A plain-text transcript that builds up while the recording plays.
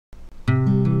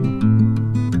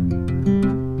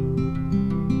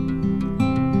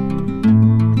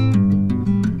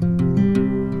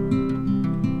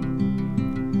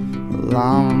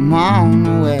I'm on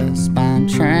the westbound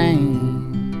train,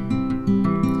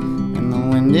 and the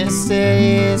windy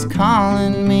city is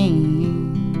calling me.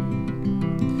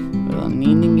 Well, I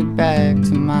need to get back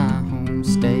to my home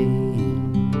state.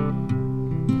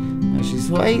 Now she's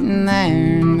waiting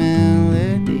there in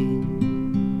melody.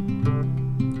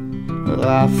 Well,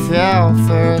 I fell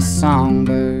for a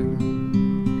songbird,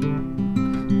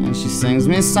 and she sings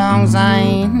me songs I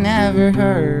ain't never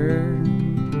heard.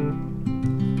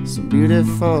 So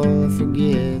beautiful, I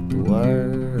forget the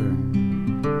words,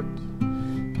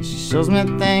 and she shows me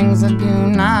things I do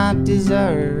not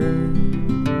deserve.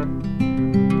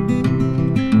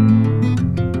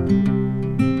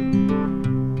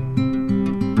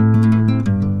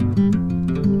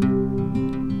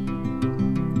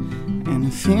 In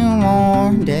a few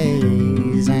more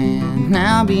days, and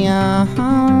I'll be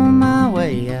on my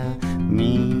way. I'll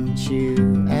meet you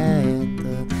at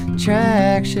the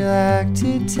tracks you like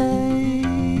to take.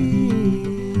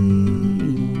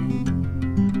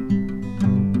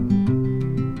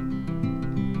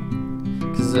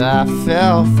 'Cause I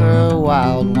fell for a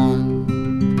wild one,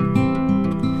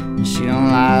 and she don't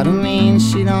lie to me, and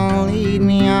she don't lead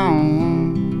me on.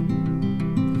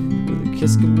 With a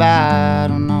kiss goodbye, I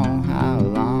don't know how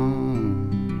long.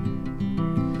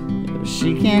 Yeah,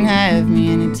 she can have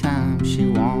me anytime she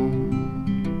wants.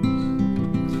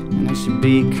 It should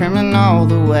be criminal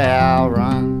the way I'll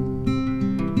run.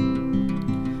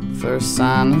 First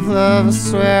sign of love, I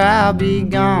swear I'll be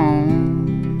gone.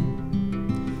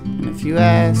 And if you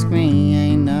ask me,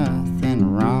 ain't nothing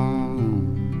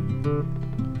wrong.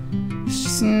 It's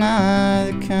just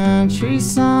another country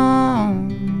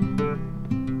song.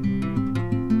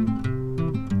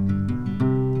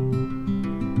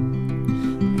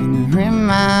 And it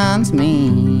reminds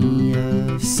me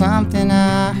of something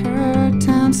I heard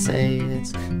Tom say.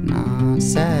 It's not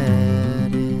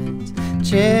sad, it's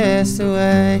just the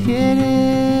way it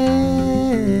is.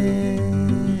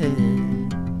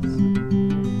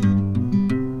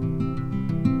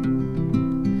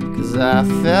 'Cause I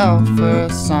fell for a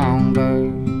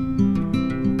songbird.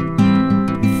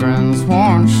 Friends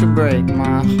warned she'd break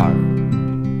my heart.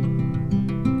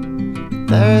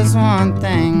 There's one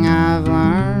thing I've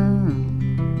learned: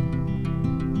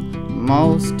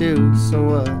 most do, so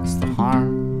what's the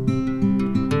harm?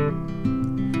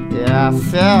 Yeah, I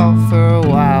fell for a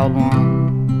wild one,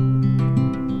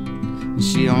 and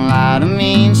she don't lie to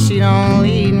me, and she don't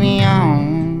lead me on.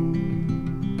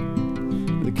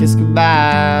 With a kiss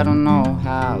goodbye, I don't know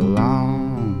how long.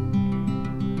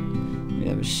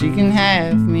 Yeah, but she can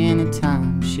have me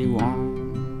anytime she wants.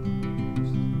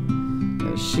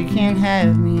 Yeah, she can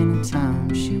have me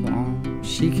anytime she wants.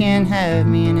 She can have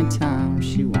me anytime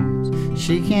she wants.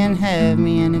 She can have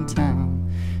me anytime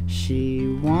she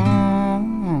wants.